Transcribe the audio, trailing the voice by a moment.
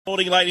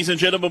Morning, ladies and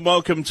gentlemen.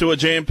 Welcome to a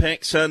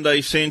jam-packed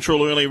Sunday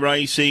Central early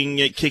racing,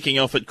 kicking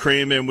off at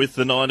Cranbourne with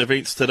the 9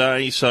 events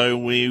today. So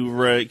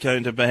we're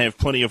going to have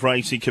plenty of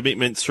racing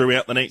commitments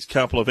throughout the next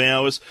couple of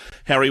hours.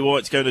 Harry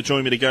White's going to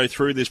join me to go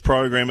through this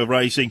program of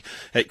racing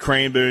at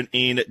Cranbourne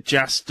in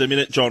just a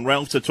minute. John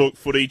Ralph to talk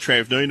footy.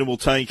 Trav Noonan will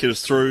take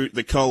us through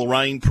the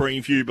Coleraine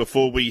preview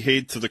before we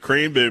head to the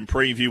Cranbourne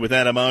preview with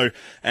Adam O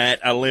at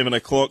 11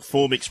 o'clock.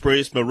 Form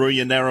Express,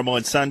 Maruya,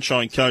 Narromine,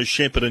 Sunshine Coast,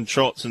 Shepherd and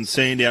Trots and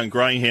Sandown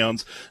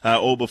Greyhounds.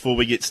 All before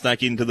we get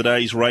stuck into the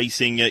day's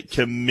racing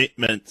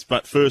commitments.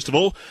 But first of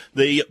all,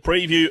 the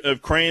preview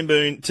of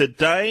Cranbourne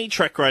today.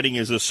 Track rating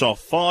is a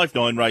soft 5,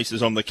 9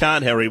 races on the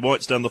card. Harry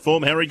White's done the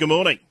form. Harry, good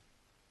morning.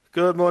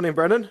 Good morning,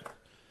 Brendan.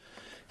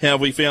 How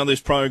have we found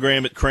this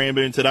program at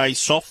Cranbourne today?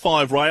 Soft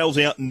 5 rails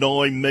out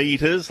 9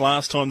 metres.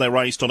 Last time they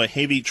raced on a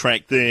heavy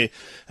track there,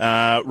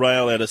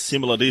 rail at a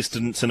similar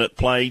distance, and it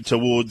played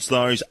towards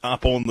those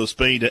up on the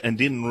speed and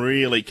didn't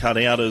really cut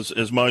out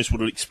as most would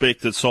have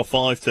expected. Soft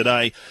 5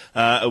 today.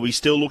 Are we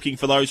still looking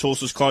for those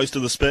horses close to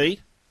the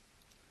speed?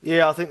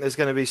 Yeah, I think there's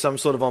going to be some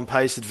sort of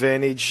on-pace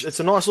advantage. It's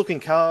a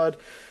nice-looking card.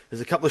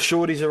 There's a couple of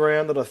shorties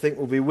around that I think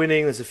will be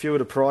winning. There's a few at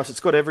a price. It's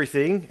got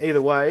everything.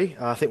 Either way,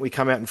 I think we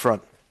come out in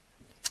front.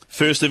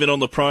 First event on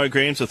the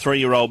program's a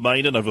 3-year-old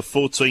maiden over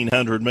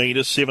 1,400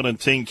 metres. 7 and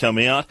 10 come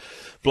out.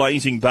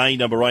 Blazing Bay,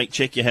 number 8.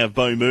 Check you have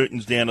Bo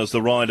Mertens down as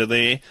the rider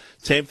there.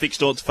 Tab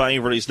fixed odds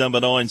favourite is number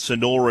 9,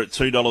 Sonora at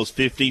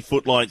 $2.50.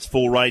 Footlights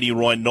 $4.80.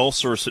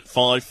 Rhinoceros at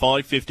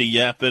 $5.50.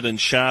 Yapit and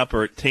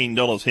Sharper at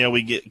 $10. How are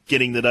we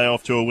getting the day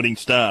off to a winning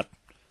start?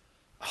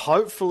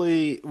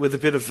 Hopefully with a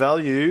bit of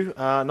value.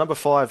 Number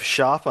 5,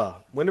 Sharper.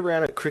 Went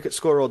around at cricket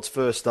score odds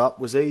first up.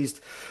 Was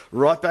eased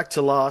right back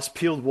to last.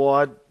 Peeled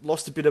wide.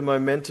 Lost a bit of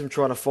momentum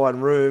trying to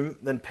find room.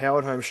 Then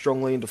powered home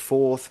strongly into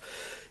 4th.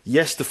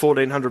 Yes to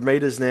 1,400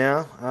 metres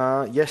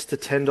now. Yes to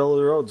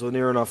 $10 odds, or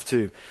near enough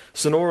too.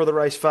 Sonora, the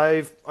race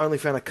fave, only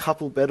found a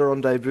couple better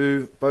on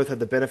debut. Both had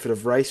the benefit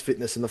of race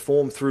fitness, and the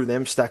form through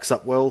them stacks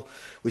up well.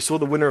 We saw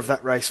the winner of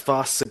that race,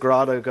 Fast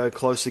Sagrado, go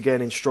close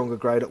again in stronger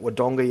grade at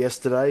Wodonga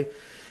yesterday.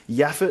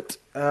 Yaffet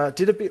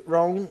did a bit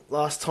wrong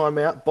last time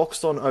out.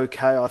 Boxed on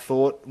okay, I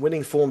thought.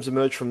 Winning forms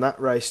emerged from that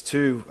race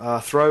too.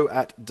 Throw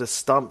at the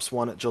Stumps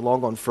won at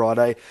Geelong on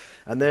Friday.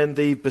 And then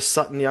the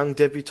Besutton young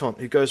debutant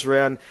who goes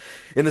around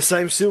in the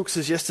same silks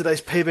as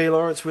yesterday's PB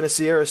Lawrence winner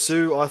Sierra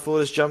Sue, I thought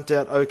has jumped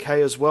out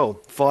okay as well.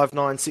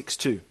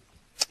 5.962.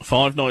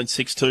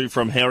 5.962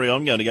 from Harry.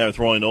 I'm going to go with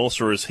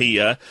Rhinoceros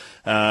here.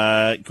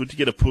 Good to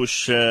get a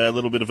push, a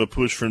little bit of a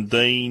push from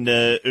Dean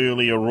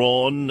earlier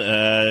on.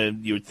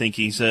 You would think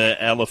he's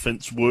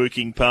Elephant's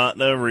working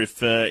partner.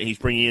 If he's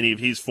bringing any of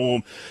his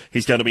form,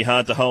 he's going to be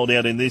hard to hold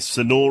out in this.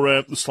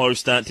 Sonora, the slow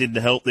start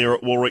didn't help there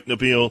at Warwick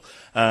Nabil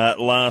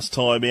last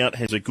time out.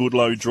 Has a good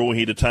low draw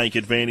here to take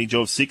advantage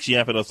of. 6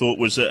 Yapit, I thought,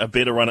 was a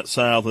better run at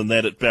sale than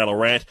that at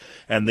Ballarat.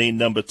 And then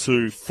number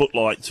 2,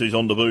 Footlights, who's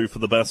on debut for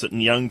the Bassett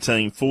and Young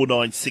team.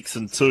 4.9, 6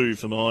 and 2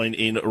 for mine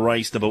in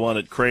race number 1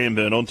 at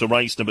Cranbourne. On to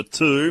race number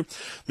 2.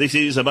 This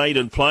is a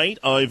maiden plate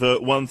over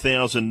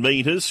 1,000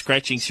 metres.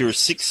 Scratchings here are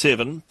 6,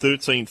 7,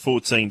 13,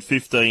 14,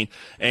 15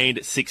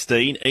 and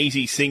 16.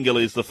 Easy Single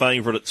is the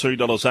favourite at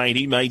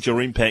 $2.80.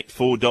 Major Impact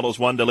 $4.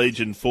 Wonder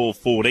Legend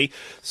 $4.40.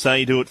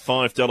 Say Do at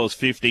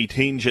 $5.50.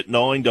 Tinge at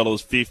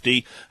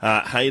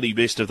 $9.50. Haley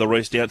Best of the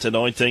Rest out to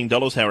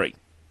 $19. Harry.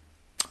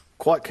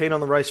 Quite keen on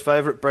the race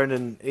favourite,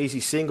 Brendan. Easy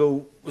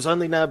Single was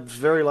only nabbed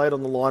very late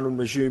on the line when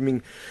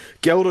resuming.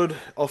 Gelded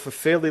off a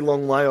fairly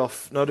long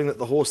layoff, noting that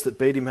the horse that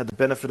beat him had the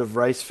benefit of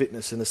race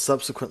fitness and has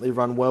subsequently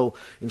run well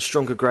in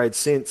stronger grades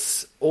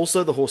since.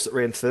 Also, the horse that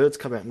ran third's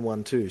come out and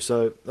won too.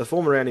 So the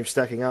form around him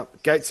stacking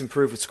up. Gates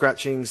improved with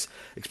scratchings.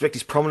 Expect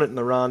he's prominent in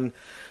the run,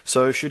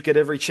 so should get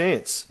every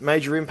chance.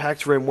 Major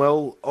Impact ran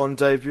well on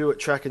debut at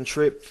Track and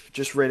Trip.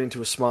 Just ran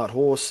into a smart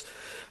horse.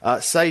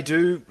 Say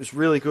Do was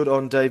really good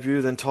on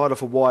debut, then tied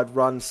off a wide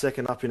run,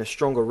 second up in a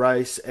stronger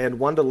race. And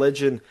Wonder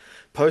Legend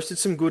posted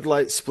some good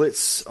late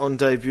splits on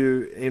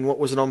debut in what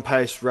was an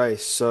on-pace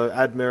race. So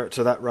add merit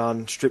to that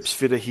run. Strips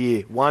fitter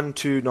here. 1,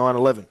 2, 9,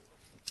 11.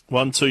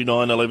 1, 2,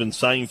 9, 11,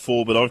 same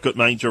 4, but I've got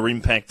Major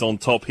Impact on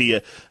top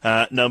here.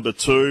 Number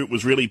 2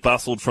 was really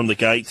bustled from the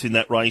gates in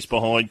that race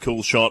behind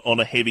Cool Shot on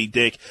a heavy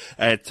deck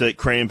at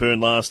Cranbourne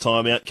last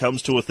time out.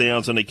 Comes to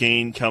 1,000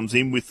 again, comes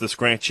in with the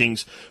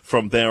scratchings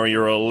from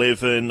barrier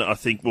 11. I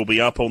think we'll be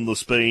up on the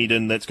speed,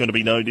 and that's going to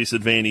be no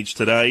disadvantage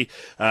today.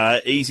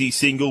 Easy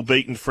Single,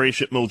 beaten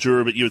fresh at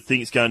Mildura, but you would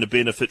think it's going to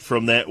benefit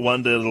from that.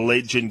 Wonder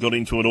Legend got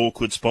into an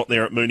awkward spot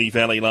there at Moonee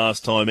Valley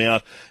last time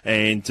out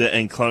and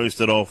closed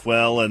it off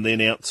well, and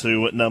then out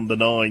to number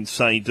 9,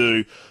 Say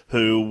Do,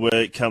 who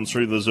comes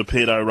through the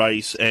Zepeto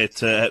race at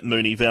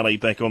Moonee Valley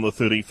back on the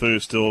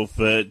 31st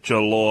of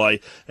July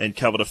and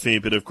covered a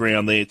fair bit of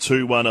ground there.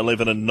 2, 1,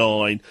 11 and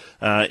 9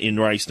 in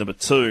race number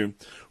 2.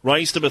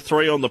 Race number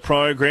 3 on the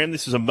program.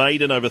 This is a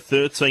maiden over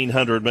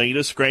 1,300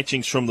 metres.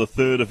 Scratchings from the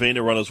third event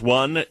are runners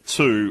 1,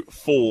 2,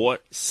 4,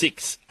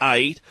 6,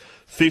 8,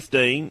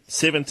 15,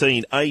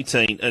 17,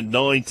 18 and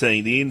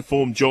 19. The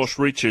informed Josh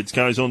Richards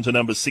goes on to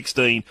number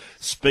 16,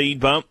 Speed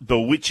Bump.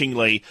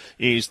 Bewitchingly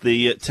is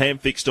the Tam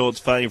Fixed Odds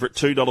favourite,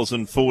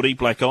 $2.40.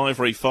 Black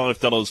Ivory,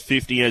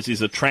 $5.50, as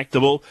is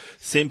Attractable.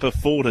 Semper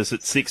Fortis at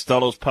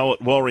 $6.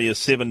 Poet Warrior,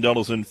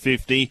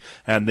 $7.50.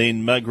 And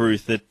then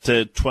Mugruth at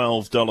 $12.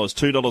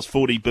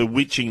 $2.40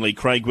 Bewitchingly.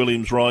 Craig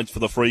Williams rides for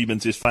the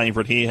Freedmans, his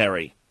favourite here,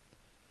 Harry.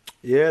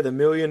 Yeah, the $1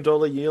 million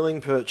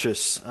yearling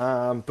purchase.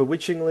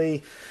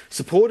 Bewitchingly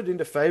supported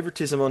into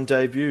favouritism on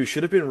debut.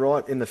 Should have been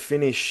right in the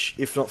finish,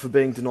 if not for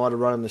being denied a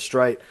run in the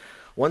straight.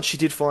 Once she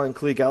did find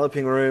clear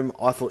galloping room,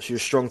 I thought she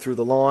was strong through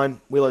the line.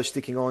 Willow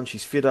sticking on,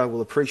 she's fitter, will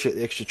appreciate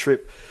the extra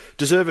trip.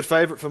 Deserved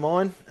favourite for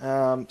mine.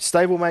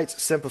 Stablemates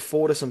Semper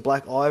Fortis and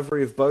Black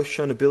Ivory have both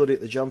shown ability at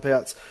the jump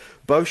outs.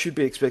 Both should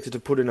be expected to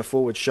put in a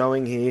forward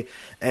showing here.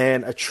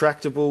 And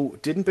Attractable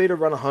didn't beat a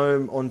runner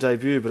home on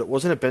debut, but it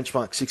wasn't a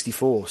benchmark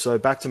 64. So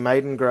back to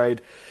maiden grade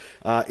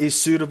is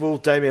suitable.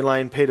 Damien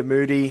Lane, Peter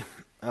Moody,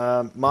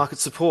 market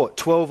support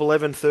 12,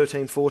 11,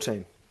 13,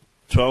 14.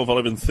 12,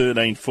 11,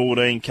 13,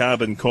 14.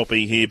 Carbon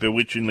Copy here,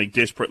 bewitchingly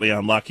desperately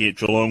unlucky at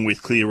Geelong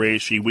with Clear Air.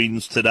 She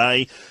wins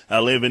today.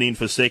 11 in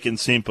for second,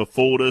 Semper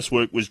Fortis.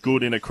 Work was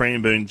good in a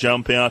Cranbourne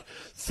jump out.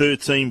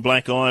 13,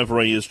 Black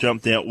Ivory has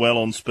jumped out well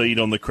on speed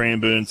on the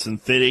Cranbourne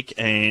Synthetic.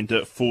 And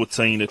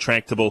 14,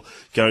 Attractable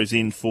goes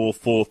in for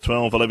fourth.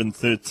 12, 11,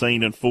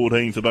 13 and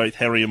 14 for both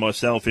Harry and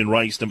myself in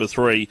race number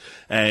 3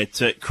 at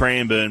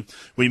Cranbourne.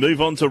 We move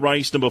on to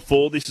race number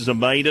 4. This is a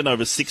maiden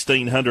over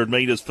 1,600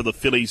 metres for the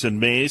fillies and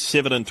mares.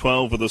 7 and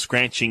 12 for the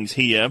scratchings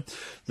here.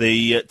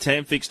 The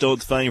Tam Fixed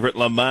Odds favourite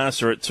La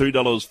Masa at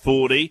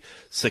 $2.40.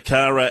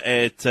 Sakara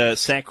at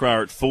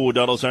Sakra at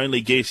 $4.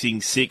 Only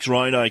guessing 6.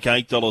 Roanoke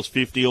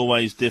 $8.50.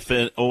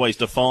 Always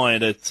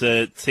Defiant at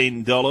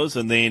 $10.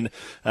 And then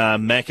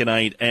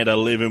Machinate at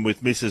 11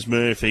 with Mrs.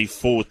 Murphy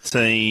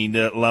 14.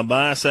 La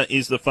Masa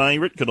is the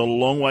favourite. Got a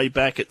long way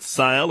back at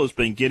Sale. Has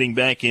been getting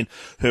back in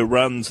her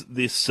runs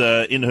this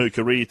in her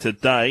career to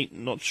date.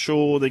 Not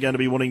sure they're going to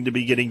be wanting to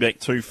be getting back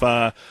too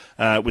far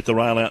with the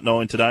rail out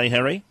 9 today,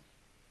 Harry.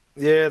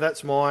 Yeah,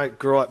 that's my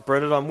gripe,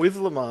 Brendan. I'm with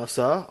La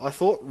Masa. I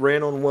thought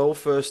ran on well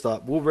first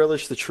up. We'll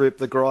relish the trip.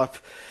 The gripe,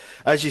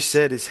 as you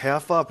said, is how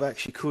far back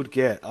she could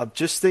get. I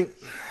just think,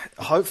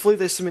 hopefully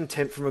there's some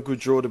intent from a good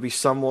draw to be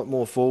somewhat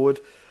more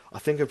forward. I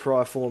think her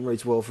prior form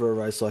reads well for a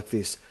race like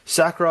this.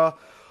 Sakra,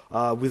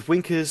 with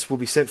Winkers, will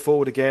be sent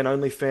forward again.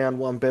 Only found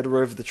one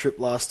better over the trip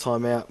last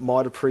time out.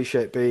 Might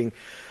appreciate being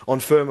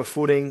on firmer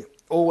footing.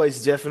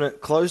 Always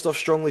definite. Closed off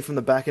strongly from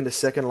the back into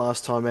second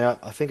last time out.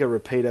 I think a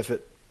repeat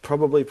effort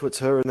probably puts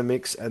her in the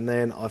mix, and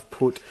then I've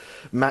put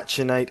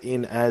Machinate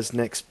in as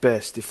next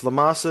best. If La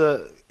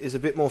Masa is a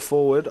bit more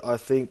forward, I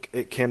think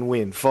it can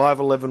win.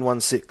 5, 11,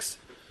 1, 6.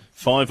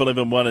 5,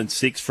 11, 1 and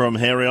 6 from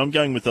Harry. I'm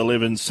going with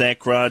 11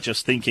 Sakra,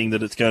 just thinking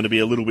that it's going to be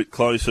a little bit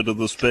closer to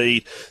the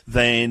speed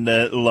than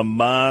La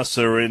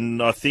Masa.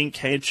 And I think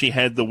had she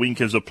had the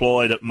winkers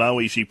applied at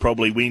Maui, she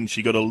probably wins.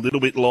 She got a little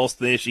bit lost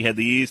there. She had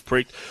the ears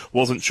pricked.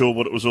 Wasn't sure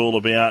what it was all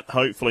about.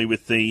 Hopefully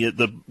with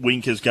the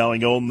winkers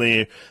going on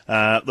there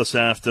this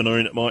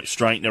afternoon, it might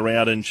straighten her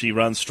out and she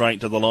runs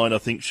straight to the line. I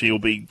think she'll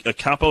be a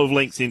couple of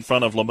lengths in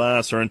front of La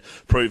Masa and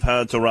prove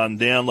hard to run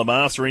down. La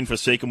Masa in for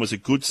second was a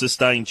good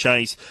sustained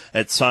chase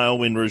at Sale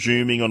when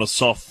resuming on a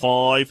soft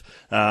 5.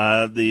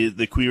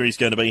 The query's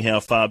going to be how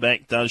far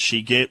back does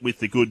she get with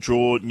the good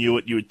draw. You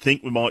would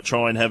think we might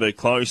try and have her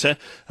closer,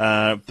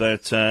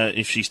 but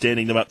if she's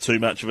standing them up too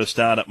much of a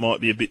start, it might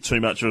be a bit too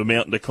much of a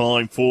mountain to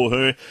climb for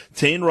her.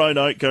 10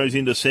 Roanoke goes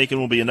into second,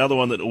 will be another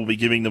one that will be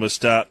giving them a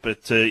start,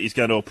 but is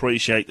going to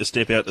appreciate the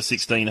step out to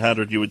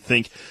 1,600, you would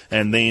think.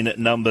 And then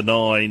number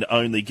 9,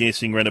 Only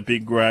Guessing, ran a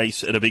big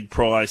race at a big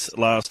price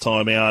last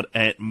time out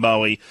at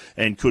Maui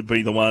and could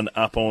be the one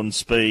up on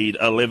speed.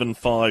 11,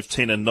 5,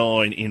 10 and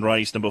 9 in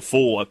race number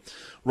 4.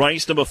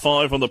 Race number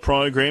 5 on the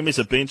program is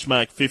a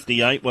benchmark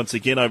 58, once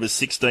again over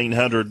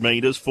 1,600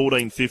 metres.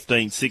 14,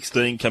 15,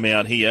 16 come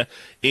out here.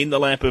 In the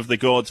lap of the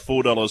gods,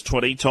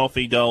 $4.20.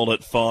 Toffee Dole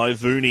at 5.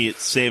 Vooney at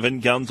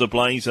 7. Guns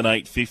Ablazing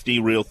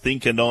 $8.50. Real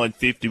Thinker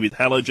 $9.50 with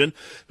Halogen.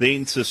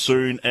 Then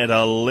Sassoon at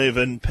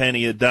 11.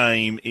 Pania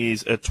Dame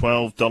is a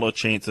 $12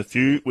 chance. A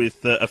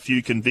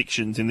few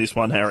convictions in this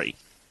one, Harry.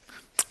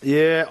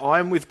 Yeah,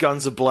 I'm with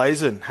Guns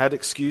Ablazing. Had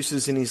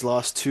excuses in his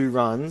last 2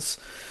 runs.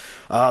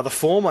 The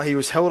former, he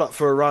was held up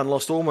for a run,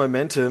 lost all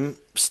momentum,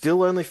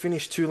 still only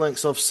finished 2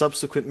 lengths off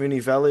subsequent Mooney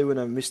Valley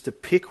winner Mr.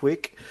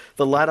 Pickwick.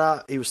 The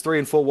latter, he was 3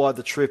 and 4 wide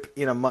the trip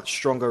in a much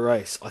stronger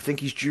race. I think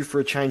he's due for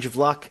a change of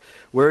luck.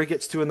 Where he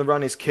gets to in the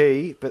run is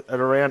key, but at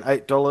around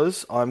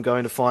 $8, I'm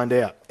going to find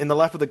out. In the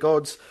lap of the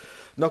gods,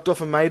 knocked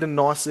off a maiden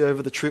nicely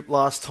over the trip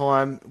last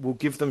time, will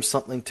give them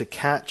something to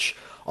catch.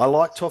 I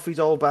like Toffee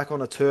Dole back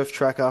on a turf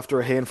track after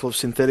a handful of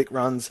synthetic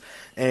runs,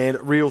 and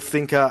Real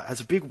Thinker has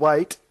a big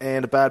weight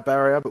and a bad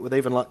barrier, but with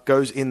even luck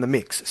goes in the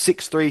mix.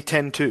 6, 3,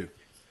 10, 2.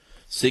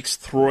 6,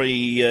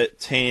 3,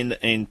 10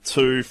 and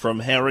 2 from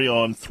Harry.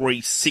 I'm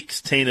 3,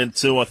 6, 10 and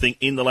 2, I think,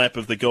 in the lap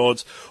of the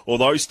gods.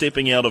 Although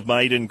stepping out of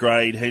maiden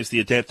grade has the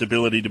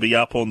adaptability to be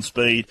up on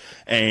speed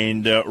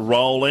and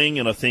rolling,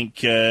 and I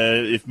think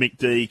if Mick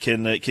D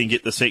can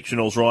get the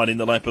sectionals right in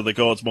the lap of the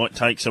gods, might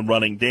take some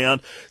running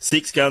down.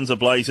 6 Guns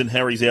Ablazing,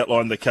 Harry's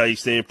outlined the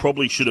case there.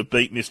 Probably should have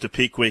beat Mr.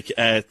 Pickwick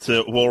at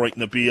Warwick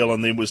Nabil,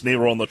 and then was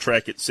never on the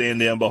track at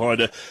Sandown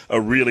behind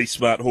a really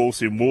smart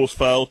horse in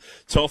Worsfold.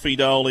 Toffee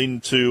Dole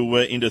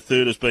into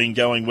third has been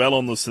going well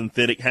on the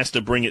synthetic, has to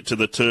bring it to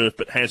the turf,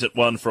 but hasn't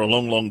won for a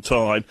long, long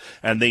time.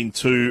 And then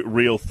 2,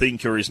 Real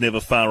Thinker is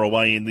never far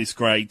away in this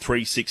grade,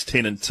 3, 6,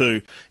 10 and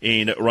 2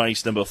 in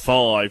race number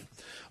 5.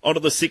 On to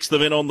the 6th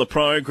event on the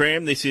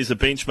program. This is a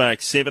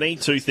benchmark 70.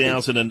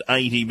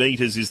 2,080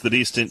 metres is the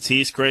distance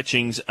here.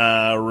 Scratchings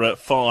are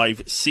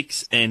 5,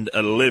 6 and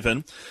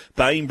 11.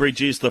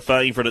 Bainbridge is the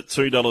favourite at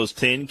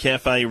 $2.10.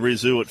 Cafe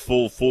Rizou at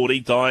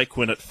 $4.40.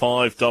 Diaquin at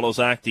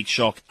 $5. Arctic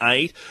Shock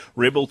 8.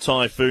 Rebel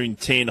Typhoon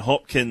 10.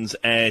 Hopkins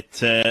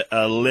at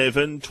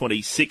 11.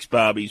 26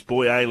 Barbies.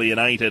 Boy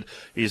Alienated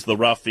is the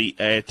roughie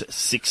at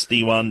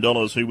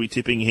 $61. Who we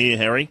tipping here,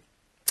 Harry?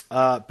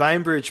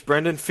 Bainbridge,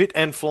 Brendan, fit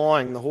and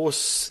flying. The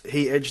horse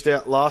he edged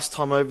out last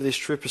time over this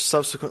trip has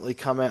subsequently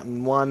come out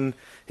and won.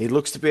 He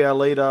looks to be our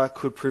leader,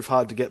 could prove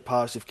hard to get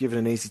past if given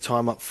an easy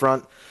time up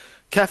front.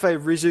 Cafe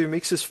Rizou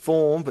mixes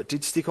form, but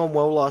did stick on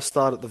well last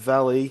start at the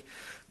Valley.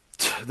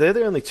 They're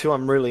the only 2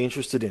 I'm really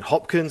interested in.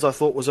 Hopkins, I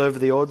thought, was over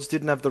the odds.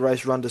 Didn't have the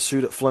race run to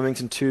suit at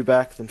Flemington 2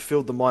 back, then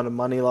filled the Mine of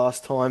Money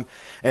last time.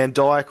 And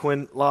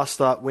Diaquin, last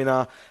start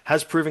winner,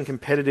 has proven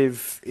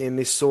competitive in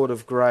this sort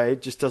of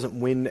grade, just doesn't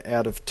win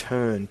out of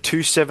turn.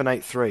 2, 7,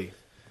 8, 3.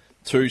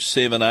 2,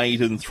 7,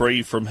 8 and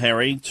 3 from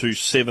Harry. 2,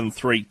 7,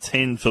 3,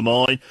 10 for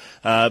mine.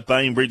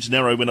 Bainbridge,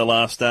 narrow winner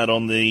last start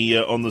on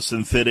the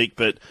synthetic,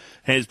 but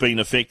has been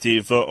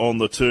effective on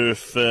the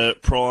turf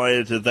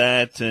prior to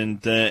that,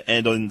 and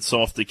in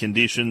softer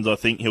conditions. I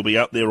think he'll be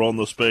up there on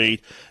the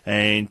speed,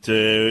 and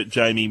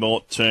Jamie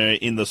Mott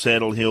in the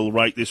saddle. He'll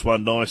rate this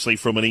one nicely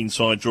from an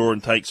inside draw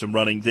and take some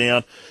running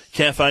down.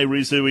 Cafe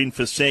Rizou in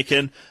for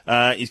second.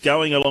 Is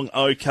going along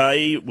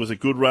okay. Was a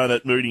good run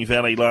at Moonee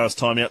Valley last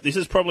time out. This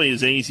is probably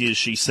as easy as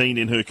she's seen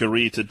in her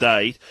career to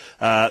date.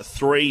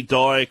 3,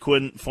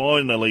 Diaquin,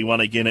 finally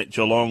won again at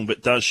Geelong,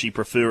 but does she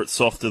prefer it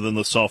softer than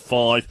the soft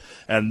 5?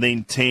 And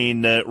then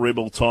 10,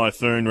 Rebel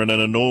Typhoon, ran an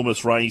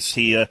enormous race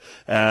here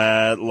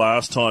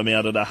last time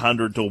out at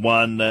 100 to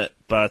 1.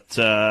 But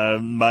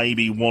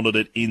maybe wanted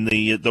it in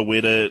the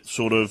wetter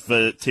sort of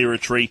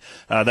territory.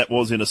 That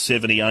was in a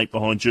 78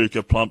 behind Duke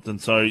of Plumpton,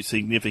 so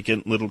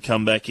significant little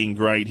comeback in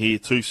grade here.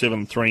 2,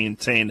 7, 3 and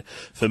 10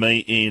 for me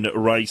in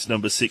race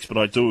number 6, but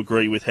I do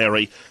agree with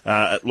Harry.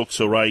 It looks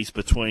a race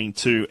between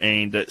 2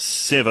 and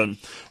 7.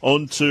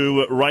 On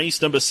to race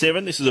number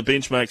 7. This is a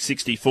benchmark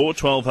 64.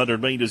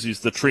 1,200 metres is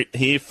the trip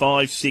here.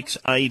 5, 6,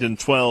 8 and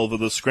 12 are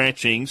the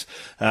scratchings.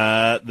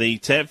 The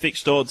tab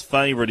fixed odds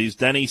favourite is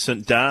Danny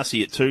St.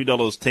 Darcy at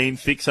 $2.10,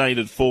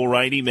 fixated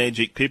 $4.80,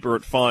 Magic Pipper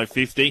at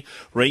 $5.50,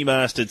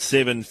 remastered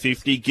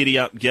 $7.50, Giddy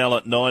Up Gal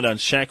at $9,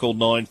 Unshackled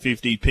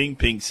 $9.50, Ping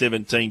Ping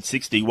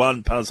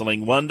 $17.61,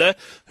 Puzzling Wonder.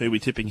 Who are we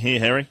tipping here,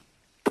 Harry?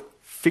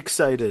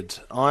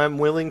 Fixated. I am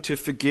willing to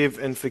forgive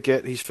and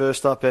forget his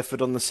first up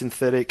effort on the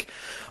synthetic.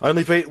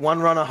 Only beat 1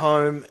 runner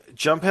home.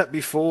 Jump out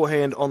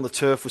beforehand on the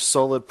turf was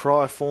solid.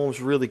 Prior form's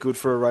really good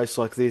for a race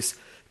like this.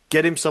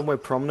 Get him somewhere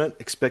prominent,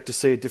 expect to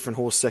see a different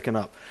horse second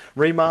up.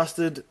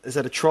 Remastered has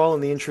had a trial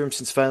in the interim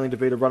since failing to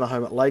beat a runner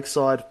home at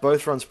Lakeside.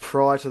 Both runs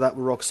prior to that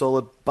were rock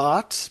solid,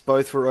 but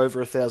both were over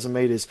 1,000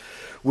 metres,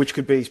 which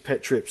could be his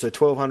pet trip. So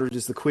 1,200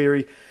 is the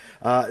query.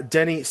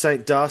 Danny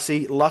St.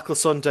 Darcy,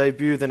 luckless on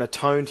debut, then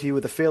atoned here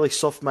with a fairly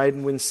soft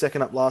maiden win,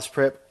 second up last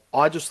prep.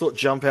 I just thought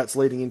jump outs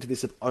leading into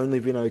this have only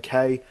been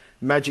okay.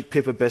 Magic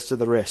Pipper best of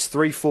the rest.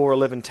 3, 4,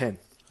 11, 10.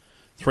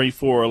 3,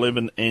 4,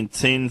 11 and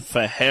 10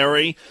 for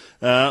Harry.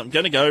 I'm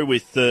going to go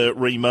with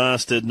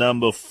remastered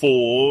number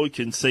 4,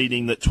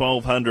 conceding that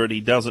 1,200 he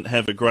doesn't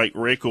have a great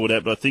record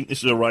at, but I think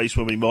this is a race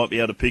where we might be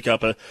able to pick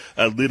up a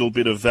little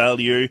bit of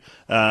value.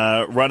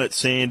 Run at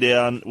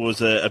Sandown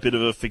was a bit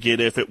of a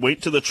forget effort.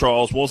 Went to the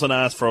trials, wasn't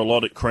asked for a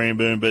lot at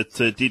Cranbourne, but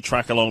did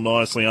track along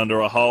nicely under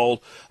a hold.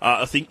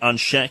 I think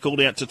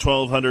Unshackled out to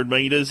 1,200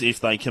 metres,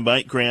 if they can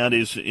make ground,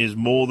 is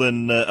more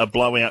than a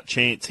blowout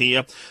chance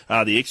here.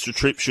 The extra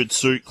trip should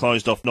suit,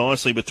 closed off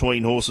nicely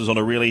between horses on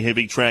a really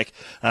heavy track.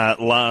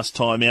 Last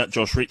time out,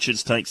 Josh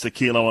Richards takes the 1.5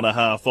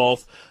 kilos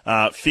off.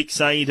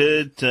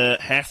 Fixated,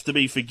 have to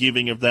be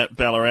forgiving of that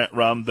Ballarat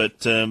run,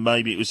 but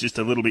maybe it was just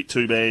a little bit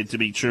too bad to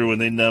be true. And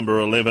then number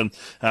 11,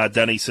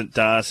 Danny St.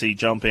 Darcy,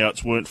 jump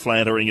outs weren't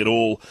flattering at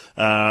all.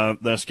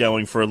 Thus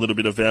going for a little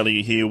bit of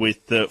value here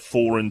with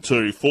 4 and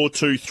 2. 4,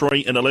 2,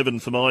 3 and 11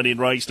 for mine in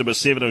race number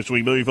 7 as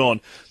we move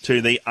on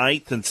to the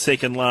 8th and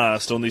second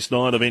last on this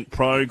 9 event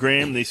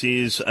program. This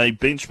is a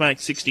benchmark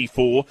 64.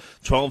 4.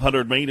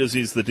 1,200 metres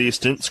is the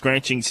distance.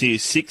 Scratchings here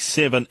 6,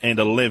 7 and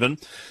 11.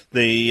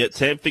 The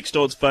tab fixed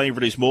odds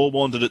favourite is More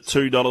Wanted at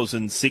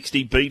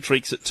 $2.60.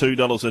 Beatrix at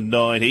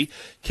 $2.90.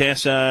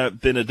 Casa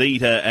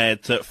Benedita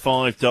at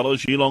 $5.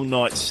 Yulong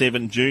Night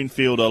 7.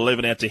 Junefield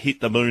 11 out to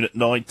Hit the Moon at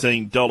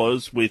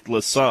 $19 with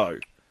Lasso.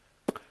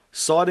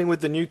 Siding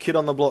with the new kid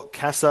on the block,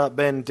 Casa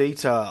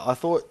Bendita. I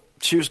thought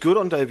she was good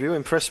on debut,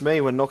 impressed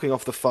me when knocking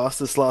off the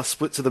fastest last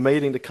splits of the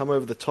meeting to come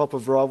over the top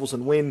of rivals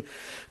and win.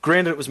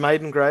 Granted, it was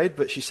maiden grade,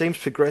 but she seems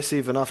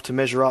progressive enough to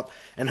measure up,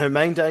 and her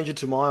main danger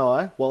to my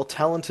eye, while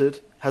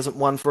talented, hasn't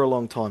won for a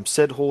long time.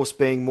 Said horse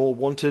being More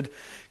Wanted,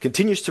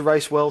 continues to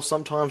race well,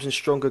 sometimes in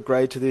stronger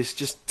grade to this,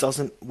 just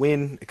doesn't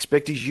win.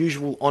 Expect his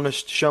usual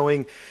honest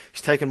showing.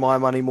 He's taken my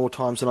money more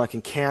times than I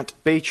can count.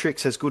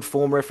 Beatrix has good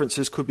form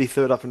references, could be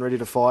third up and ready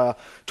to fire.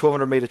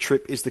 1,200 metre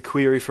trip is the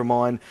query for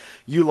mine.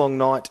 Yulong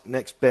Night,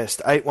 next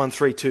best.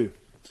 8-1-3-2.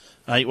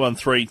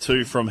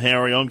 8-1-3-2 from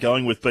Harry. I'm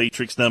going with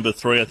Beatrix number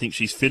 3. I think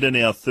she's fitter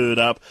now, third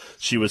up.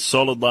 She was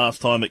solid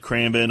last time at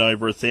Cranbourne,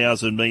 over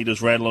 1,000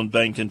 metres. Rattle and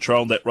Bang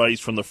controlled that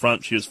race from the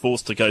front. She was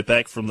forced to go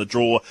back from the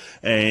draw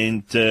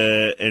and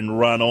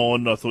run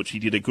on. I thought she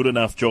did a good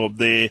enough job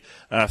there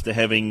after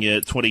having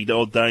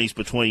 20-odd days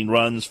between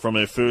runs from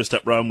her first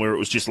up run where it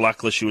was just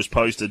luckless. She was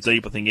posted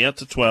deep, I think, out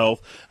to 12.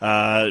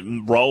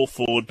 Roll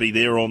forward, be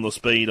there on the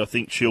speed. I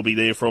think she'll be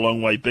there for a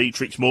long way.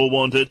 Beatrix, More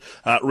Wanted,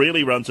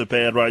 really runs a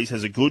bad race,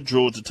 has a good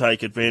draw to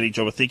take advantage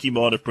of. I think he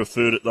might have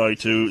preferred it, though,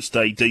 to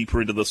stay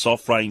deeper into the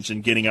soft range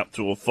and getting up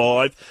to a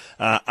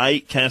 5.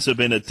 8, Casa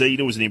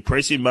Benedita was an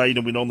impressive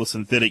maiden win on the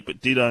synthetic,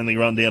 but did only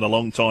run down a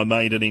long-time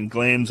maiden in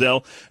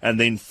Glamsell. And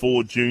then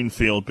 4,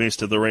 Junefield,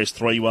 best of the rest.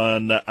 3,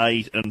 1,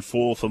 8 and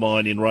 4 for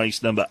mine in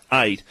race number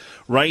 8.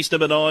 Race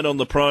number 9 on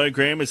the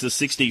program is the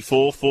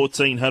 64,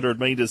 1,400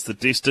 metres the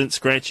distance.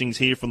 Scratchings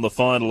here from the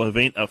final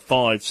event are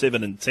 5,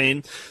 7 and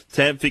 10.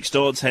 Tab fixed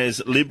odds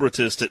has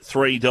Libratist at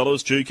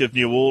 $3, Duke of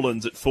New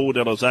Orleans at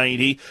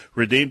 $4.80,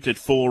 Redempt at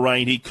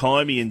 $4.80,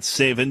 Kymian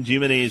 7,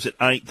 Jimenez at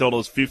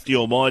 $8.50,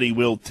 Almighty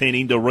Will 10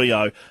 into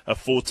Rio, a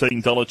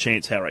 $14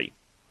 chance, Harry.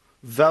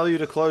 Value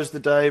to close the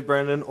day,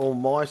 Brendan.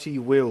 Almighty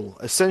Will.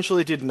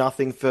 Essentially did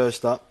nothing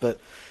first up, but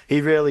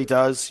he rarely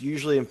does.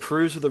 Usually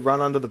improves with a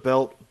run under the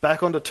belt.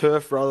 Back onto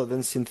turf rather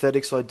than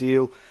synthetics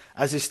ideal.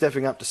 As he's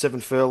stepping up to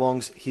 7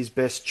 furlongs, his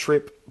best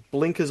trip.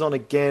 Blinkers on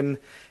again.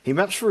 He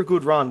maps for a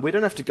good run. We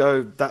don't have to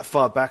go that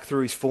far back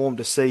through his form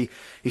to see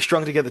he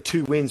strung together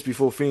 2 wins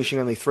before finishing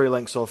only 3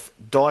 lengths off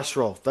Dice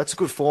Roll. That's a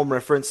good form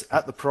reference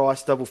at the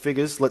price, double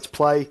figures. Let's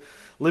play.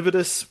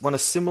 Libertas won a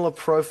similar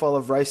profile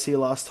of race here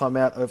last time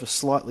out over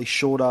slightly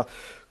shorter.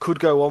 Could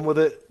go on with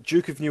it.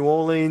 Duke of New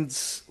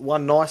Orleans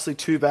won nicely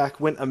 2 back,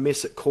 went a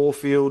miss at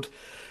Caulfield.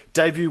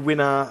 Debut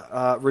winner,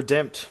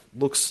 Redempt,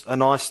 looks a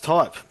nice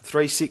type.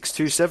 3, 6,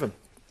 2, 7.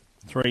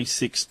 3,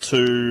 6,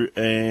 2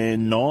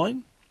 and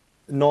 9?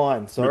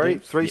 9, sorry.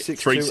 3,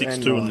 6, 2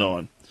 and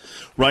 9.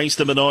 Race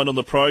number 9 on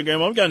the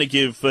program. I'm going to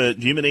give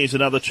Jimenez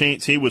another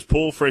chance here. Was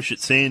Paul Fresh at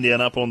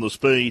Sandown up on the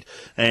speed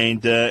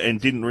and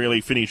didn't really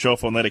finish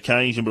off on that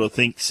occasion, but I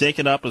think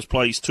second up has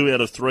placed 2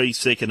 out of 3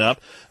 second up.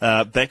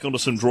 Back onto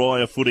some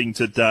drier footing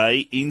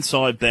today.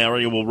 Inside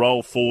barrier will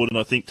roll forward and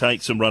I think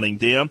take some running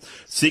down.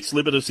 6,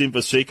 Libertas in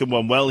for second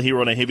one. Well here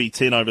on a heavy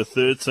 10 over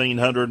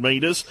 1,300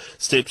 metres.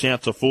 Steps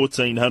out to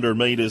 1,400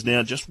 metres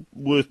now. Just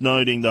worth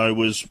noting, though,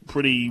 was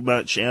pretty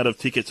much out of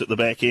tickets at the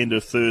back end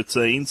of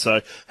 13,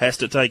 so has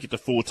to take it to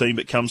 14,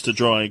 but comes to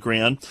drier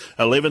ground.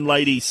 11,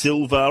 Lady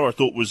Silva, I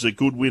thought was a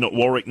good win at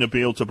Warwick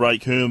Nabil to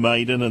break her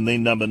maiden, and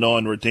then number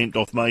 9, Redempt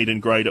off maiden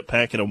grade at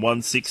Pakenham.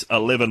 1, 6,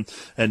 11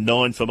 and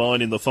 9 for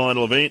mine in the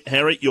final event.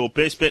 Harry, your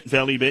best bet,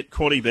 value bet,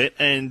 quaddy bet,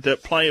 and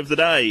play of the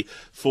day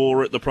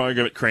for the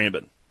program at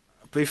Cranbourne.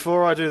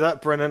 Before I do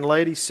that, Brennan,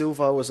 Lady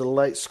Silva was a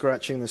late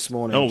scratching this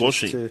morning. Oh, was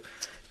she?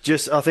 I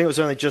think it was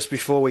only just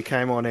before we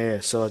came on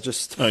air, so I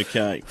just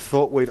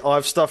thought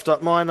I've stuffed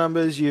up my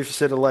numbers, you've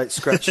said a late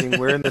scratching,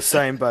 we're in the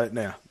same boat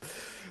now.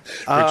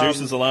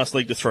 Reduces the last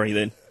leg to 3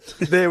 then.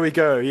 There we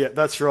go, yeah,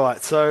 that's right.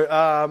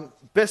 So,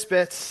 best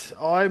bet,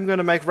 I'm going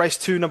to make race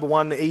 2, number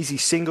 1, easy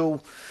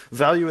single.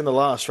 Value in the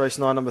last, race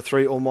 9, number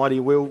 3, Almighty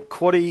Will.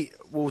 Quaddy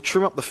will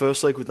trim up the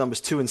first leg with numbers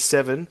 2 and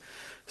 7.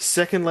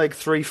 Second leg,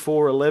 3,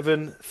 4,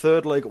 11.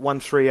 Third leg, 1,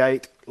 3,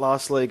 8.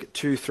 Last leg,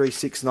 2, 3,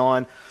 6,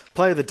 9.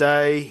 Play of the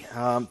day,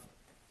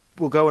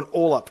 we'll go an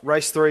all-up.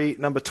 Race 3,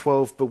 number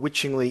 12,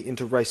 Bewitchingly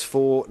into race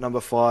 4, number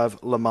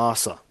 5, La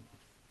Masa.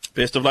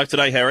 Best of luck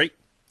today, Harry.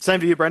 Same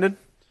to you, Brendan.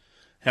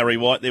 Harry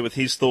White there with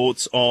his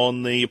thoughts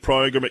on the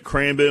program at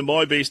Cranbourne.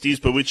 My best is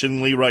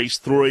Bewitchingly, race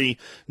 3,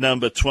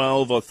 number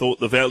 12. I thought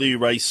the value,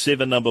 race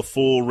 7, number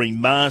 4,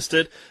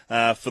 Remastered.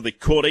 For the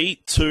quaddy,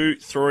 2,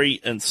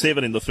 3 and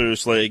 7 in the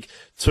first leg.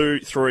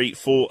 2, 3,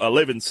 4,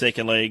 11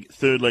 second leg.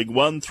 Third leg,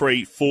 1,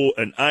 3, 4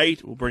 and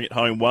 8. We'll bring it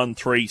home 1,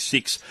 3,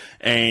 6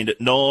 and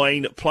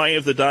 9. Play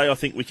of the day, I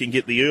think we can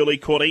get the early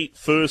quaddy.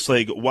 First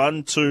leg,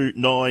 1, 2,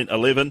 9,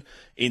 11.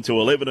 Into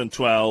 11 and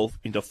 12,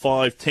 into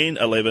 5, 10,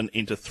 11,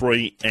 into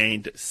 3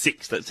 and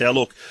 6. That's our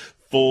look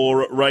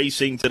for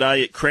racing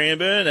today at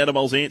Cranbourne. Adam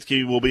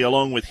Olzanski will be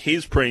along with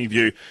his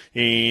preview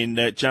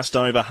in just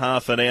over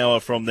half an hour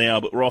from now.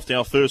 But we're off to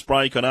our first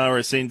break on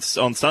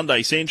RSN on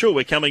Sunday Central.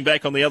 We're coming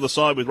back on the other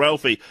side with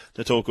Ralphie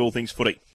to talk all things footy.